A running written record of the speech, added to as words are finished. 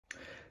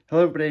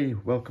Hello everybody,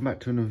 welcome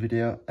back to another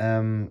video.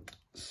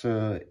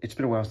 So it's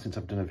been a while since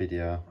I've done a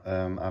video.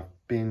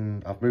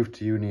 I've moved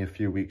to uni a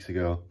few weeks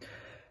ago.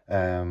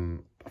 I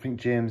think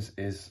James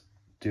is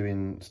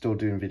still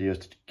doing videos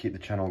to keep the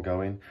channel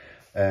going.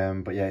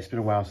 But yeah, it's been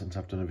a while since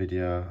I've done a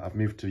video. I've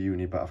moved to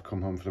uni, but I've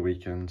come home for the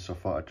weekend, so I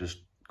thought I'd just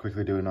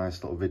quickly do a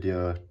nice little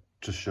video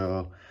to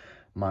show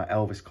my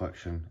Elvis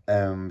collection,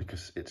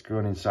 because it's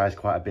grown in size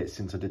quite a bit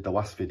since I did the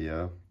last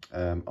video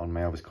on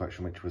my Elvis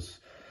collection, which was,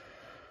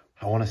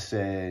 I want to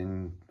say,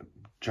 in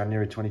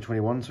January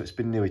 2021, so it's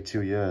been nearly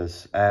 2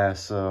 years.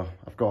 So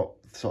I've got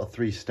sort of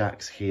 3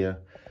 stacks here.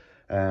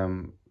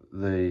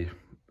 The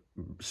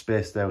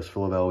space there was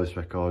full of Elvis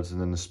records,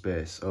 and then the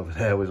space over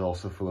there was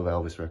also full of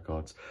Elvis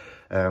records.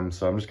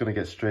 So I'm just going to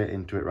get straight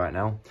into it right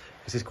now,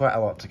 because there's quite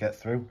a lot to get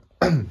through.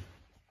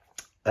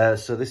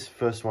 So this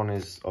first one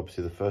is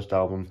obviously the first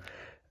album,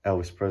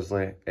 Elvis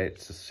Presley.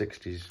 It's a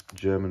 60s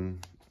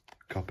German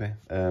copy,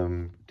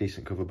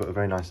 decent cover, but a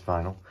very nice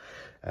vinyl.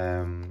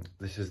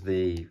 This is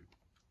the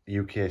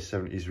UK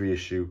 70s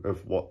reissue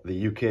of what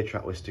the UK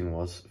track listing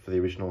was for the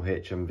original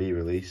HMV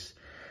release.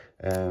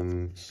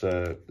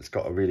 So it's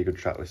got a really good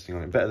track listing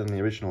on it, better than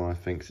the original, I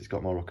think, 'cause it's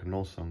got more rock and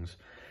roll songs.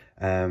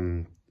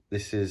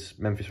 This is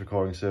Memphis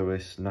Recording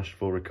Service,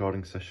 Nashville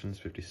Recording Sessions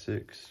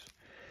 56.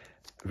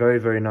 Very,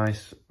 very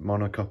nice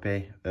mono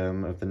copy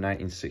of the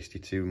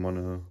 1962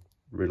 mono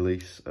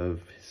release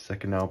of his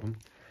second album.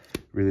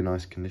 Really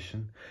nice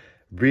condition.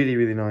 Really,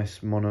 really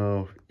nice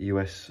mono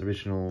US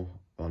original,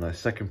 on a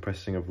second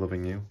pressing of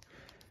Loving You.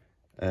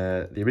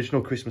 The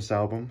original Christmas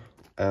album,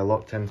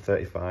 lot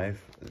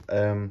 1035.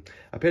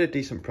 I paid a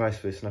decent price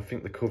for this, and I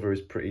think the cover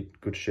is pretty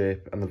good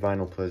shape, and the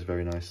vinyl plays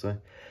very nicely.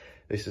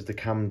 This is the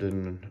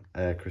Camden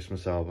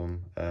Christmas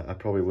album. I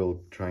probably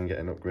will try and get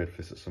an upgrade for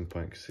this at some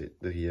point, because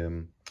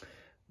the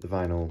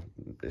vinyl,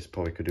 this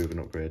probably could do with an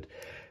upgrade.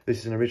 This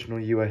is an original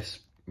US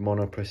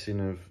mono pressing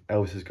of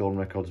Elvis's Golden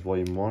Records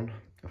Volume 1.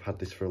 I've had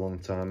this for a long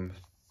time,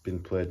 been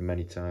played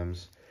many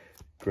times,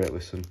 great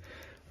listen.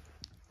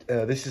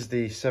 This is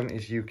the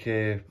 70s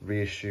UK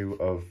reissue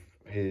of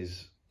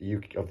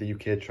the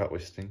UK track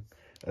listing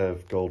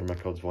of Golden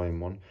Records Volume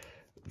 1.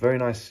 Very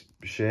nice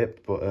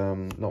shape, but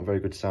not very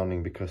good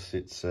sounding because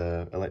it's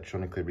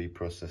electronically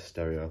reprocessed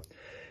stereo.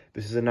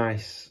 This is a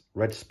nice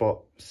Red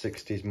Spot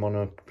 60s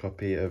mono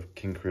copy of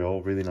King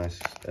Creole, really nice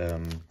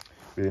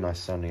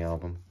sounding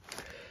album.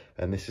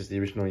 And this is the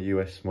original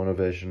US mono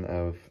version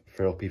of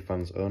For LP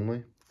Fans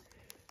Only.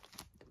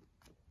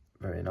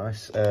 Very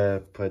nice.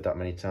 Played that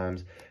many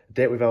times.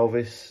 Date with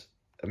Elvis,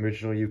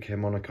 original UK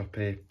mono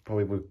copy.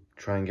 Probably would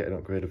try and get an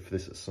upgrade for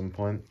this at some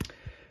point.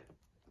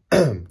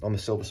 On the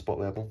Silver Spot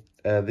label.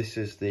 This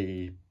is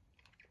the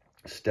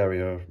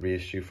stereo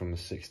reissue from the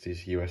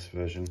 60s US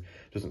version.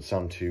 Doesn't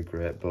sound too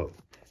great, but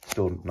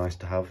still nice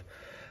to have.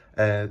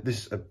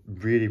 This is a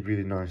really,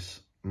 really nice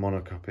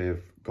mono copy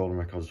of Golden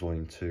Records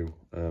Volume 2,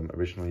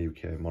 original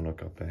UK mono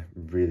copy.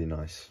 Really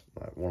nice,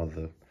 like one of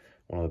the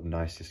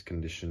nicest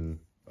condition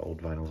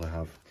old vinyls I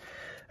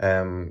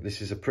have.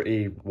 This is a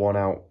pretty worn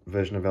out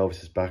version of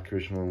Elvis's Back,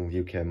 original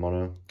UK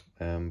mono,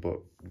 but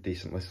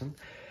decent listen.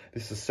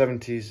 This is a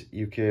 70s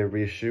UK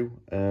reissue,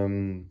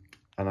 and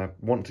I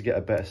want to get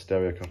a better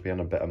stereo copy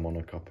and a better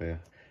mono copy,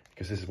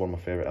 because this is one of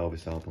my favourite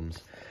Elvis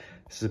albums.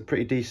 This is a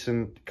pretty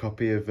decent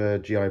copy of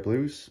GI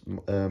Blues,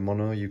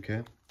 mono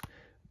UK.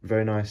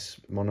 Very nice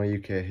mono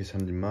UK, His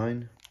Hand in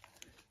Mine,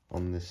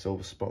 on the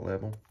Silver Spot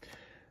label.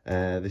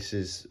 This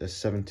is a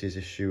 70s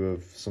issue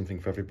of Something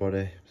for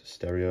Everybody,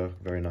 stereo,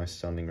 very nice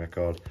sounding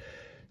record.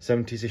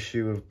 70s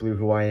issue of Blue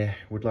Hawaii,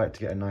 would like to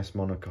get a nice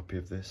mono copy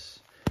of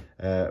this.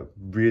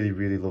 Really,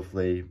 really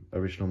lovely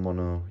original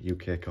mono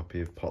UK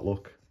copy of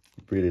Potluck,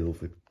 really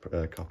lovely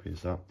copy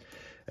is that.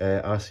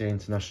 RCA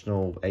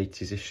International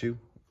 80s issue,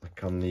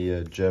 like on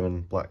the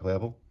German black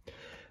label.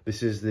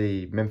 This is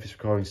the Memphis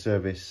Recording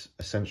Service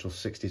Essential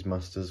 60s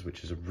Masters,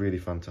 which is a really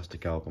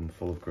fantastic album,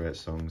 full of great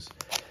songs.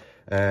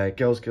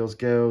 Girls, Girls,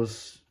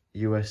 Girls,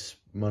 US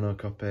mono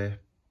copy.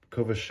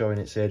 Cover's showing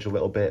its age a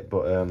little bit,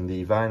 but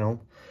the vinyl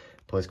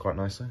plays quite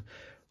nicely.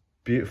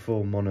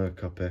 Beautiful mono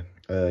copy,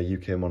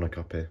 UK mono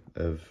copy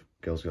of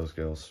Girls, Girls,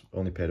 Girls.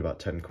 Only paid about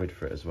 10 quid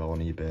for it as well on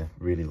eBay.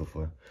 Really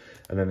lovely.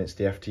 And then it's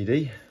the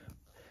FTD.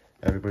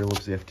 Everybody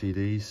loves the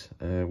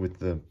FTDs with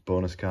the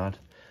bonus card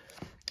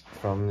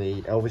from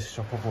the Elvis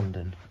Shop of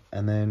London.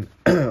 And then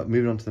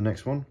moving on to the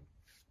next one.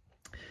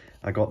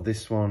 I got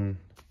this one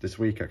this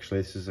week,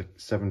 actually. This is a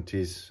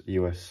 70s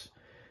US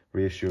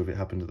reissue of It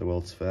Happened at the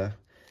World's Fair.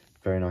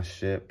 Very nice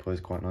shape, plays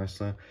quite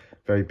nicely.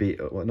 Very beat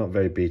up, well, not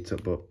very beat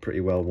up, but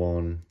pretty well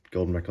worn.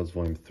 Golden Records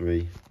Volume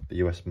 3, the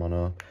US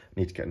mono.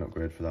 Need to get an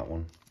upgrade for that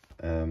one.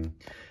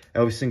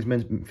 Elvis Sings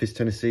Memphis,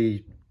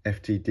 Tennessee,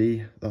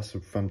 FTD. That's a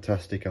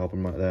fantastic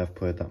album right there. I've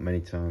played that many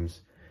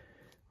times.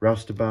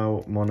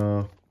 Roustabout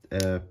mono.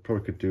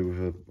 Probably could do with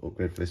an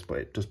upgrade for this, but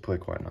it does play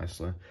quite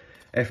nicely.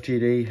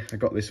 FTD, I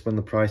got this when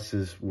the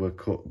prices were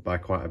cut by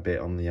quite a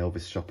bit on the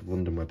Elvis Shop of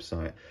London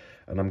website,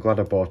 and I'm glad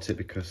I bought it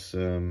because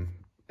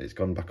it's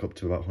gone back up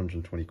to about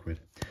 120 quid.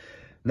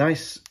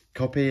 Nice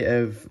Copy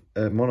of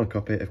mono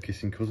copy of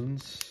Kissing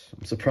Cousins.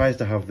 I'm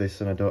surprised I have this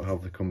and I don't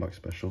have the comeback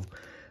special,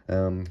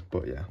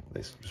 but yeah,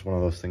 it's just one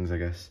of those things, I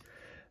guess.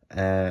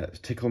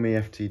 Tickle Me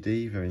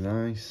FTD, very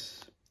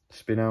nice.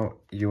 Spin Out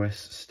US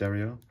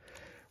stereo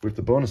with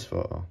the bonus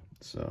photo,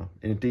 so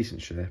in a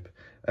decent shape.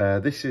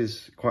 This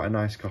is quite a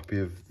nice copy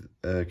of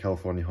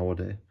California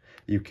Holiday,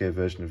 UK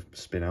version of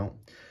Spin Out.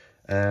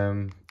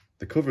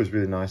 The cover is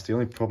really nice. The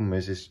only problem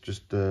is it's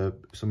just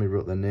somebody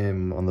wrote their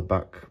name on the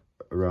back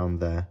around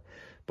there,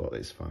 but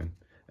it's fine.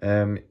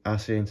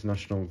 RCA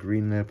International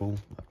green label,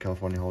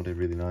 California Holiday,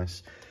 really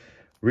nice.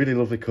 Really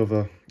lovely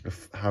cover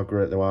of how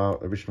great they are.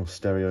 Original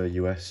stereo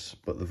US,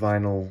 but the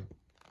vinyl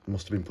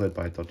must have been played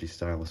by a dodgy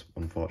stylus,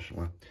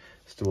 unfortunately.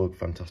 Still a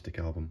fantastic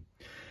album.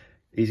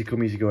 Easy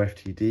Come Easy Go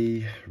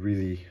FTD,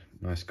 really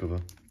nice cover.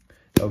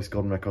 Elvis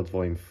Golden Records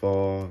Volume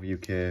 4,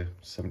 UK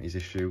 70s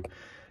issue.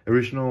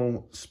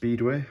 Original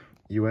Speedway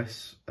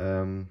US,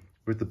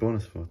 with the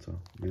bonus photo,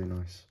 really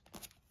nice.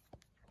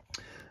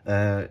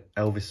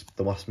 Elvis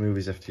The Last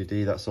Movies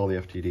FTD, that's all the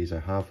FTDs I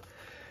have.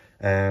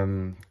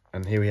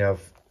 And here we have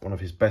one of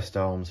his best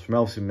albums from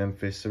Elvis in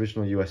Memphis,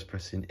 original US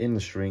pressing in the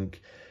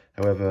shrink.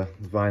 However,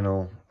 the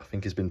vinyl, I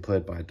think, has been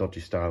played by a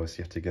dodgy stylus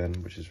yet again,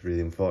 which is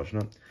really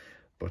unfortunate.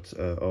 But,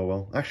 oh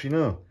well. Actually,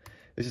 no.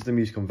 This is the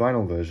music on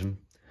vinyl version.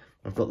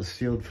 I've got the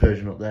sealed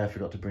version up there, I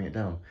forgot to bring it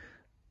down.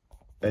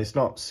 It's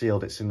not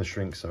sealed, it's in the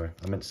shrink, sorry.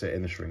 I meant to say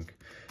in the shrink.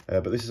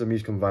 But this is a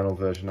music on vinyl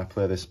version. I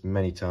play this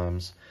many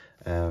times.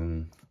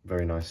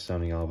 Very nice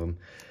sounding album.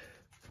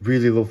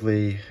 Really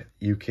lovely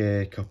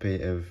UK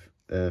copy of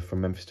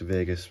From Memphis to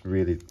Vegas.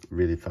 Really,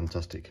 really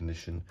fantastic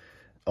condition.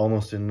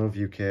 Almost in Love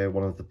UK,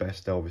 one of the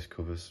best Elvis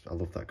covers. I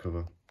love that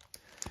cover.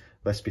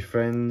 Let's Be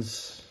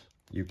Friends,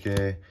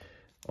 UK.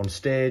 On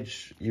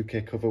Stage,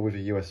 UK cover with a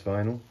US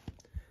vinyl.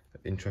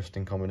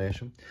 Interesting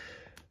combination.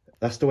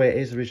 That's the Way It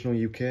Is, original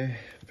UK.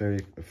 Very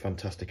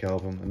fantastic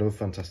album. Another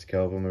fantastic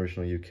album,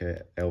 original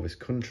UK Elvis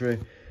Country.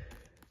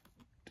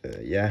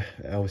 Yeah,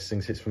 Elvis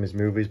sings hits from his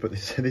movies, but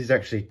this is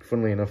actually,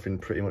 funnily enough, in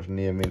pretty much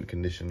near mint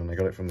condition, and I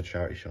got it from the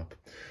charity shop.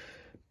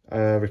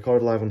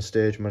 Recorded live on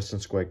stage, Madison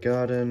Square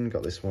Garden.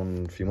 Got this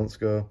one a few months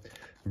ago.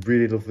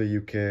 Really lovely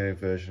UK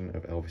version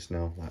of Elvis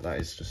now. Like, that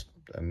is just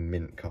a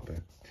mint copy.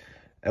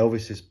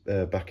 Elvis is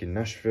back in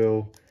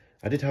Nashville.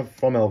 I did have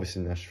From Elvis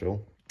in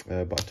Nashville,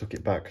 but I took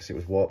it back because it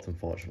was warped,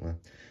 unfortunately.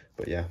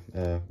 But yeah,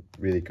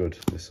 really good.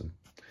 Listen.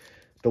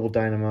 Double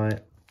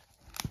Dynamite.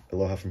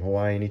 Aloha from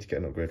Hawaii. Need to get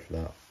an upgrade for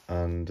that.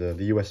 And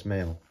the US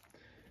Mail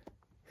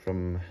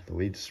from the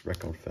Leeds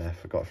Record Fair.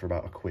 Forgot for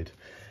about £1.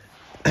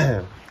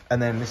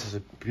 And then this is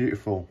a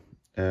beautiful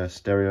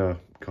stereo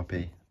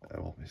copy.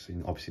 Well, it's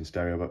obviously in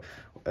stereo,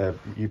 but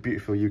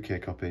beautiful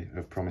UK copy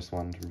of Promised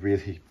Land.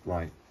 Really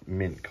like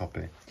mint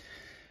copy.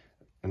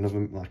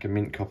 Another like a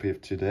mint copy of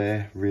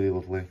Today. Really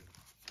lovely.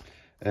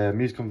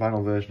 Music on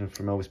vinyl version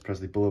from Elvis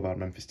Presley Boulevard,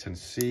 Memphis,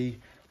 Tennessee,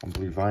 on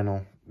blue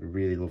vinyl.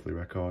 Really lovely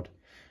record.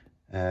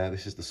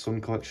 This is the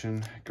Sun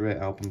Collection. Great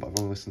album, but I've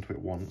only listened to it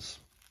once.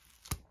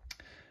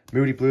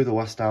 Moody Blue, the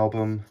last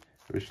album,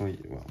 original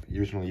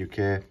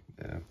UK,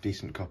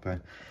 decent copy.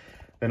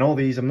 Then all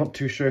these, I'm not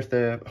too sure if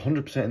they're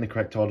 100% in the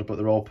correct order, but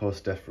they're all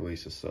post-death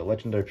releases. So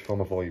Legendary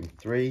Performer Volume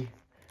 3,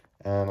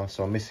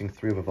 so I'm missing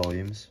 3 other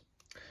volumes.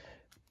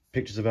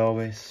 Pictures of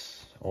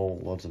Elvis, all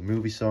loads of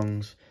movie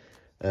songs.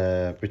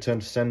 Return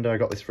to Sender, I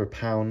got this for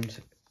 £1,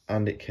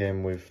 and it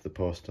came with the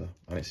poster,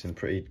 and it's in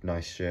pretty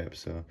nice shape,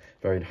 so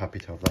very happy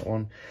to have that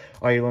one.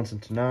 Are You Lonesome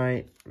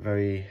Tonight,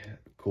 very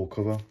cool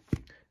cover.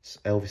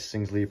 Elvis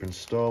Sings Lieber and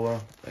Stoller,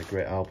 a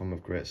great album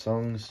of great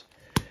songs.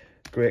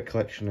 Great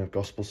collection of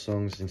gospel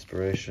songs,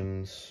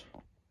 inspirations.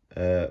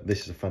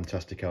 This is a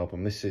fantastic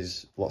album. This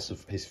is lots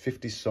of his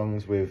 50s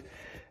songs with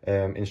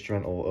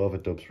instrumental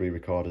overdubs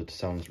re-recorded.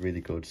 Sounds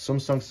really good. Some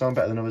songs sound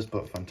better than others,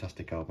 but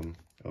fantastic album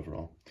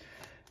overall.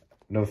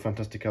 Another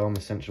fantastic album,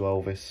 Essential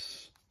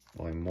Elvis,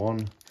 Volume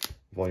 1,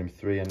 Volume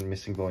 3, and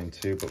Missing Volume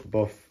 2, but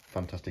both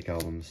fantastic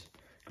albums.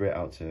 Great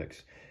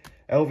outtakes.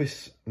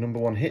 Elvis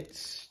 #1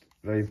 Hits,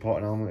 very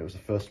important album. It was the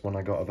first one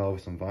I got of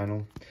Elvis on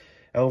vinyl.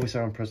 Elvis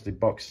Aaron Presley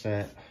box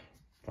set,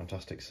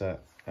 fantastic set.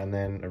 And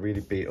then a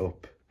really beat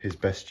up his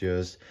best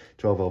years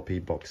 12 LP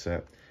box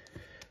set.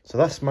 So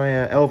that's my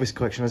Elvis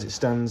collection as it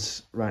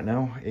stands right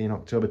now in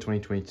October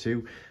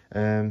 2022.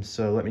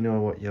 So let me know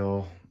what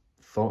your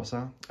thoughts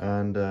are,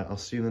 and I'll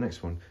see you in the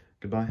next one.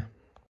 Goodbye.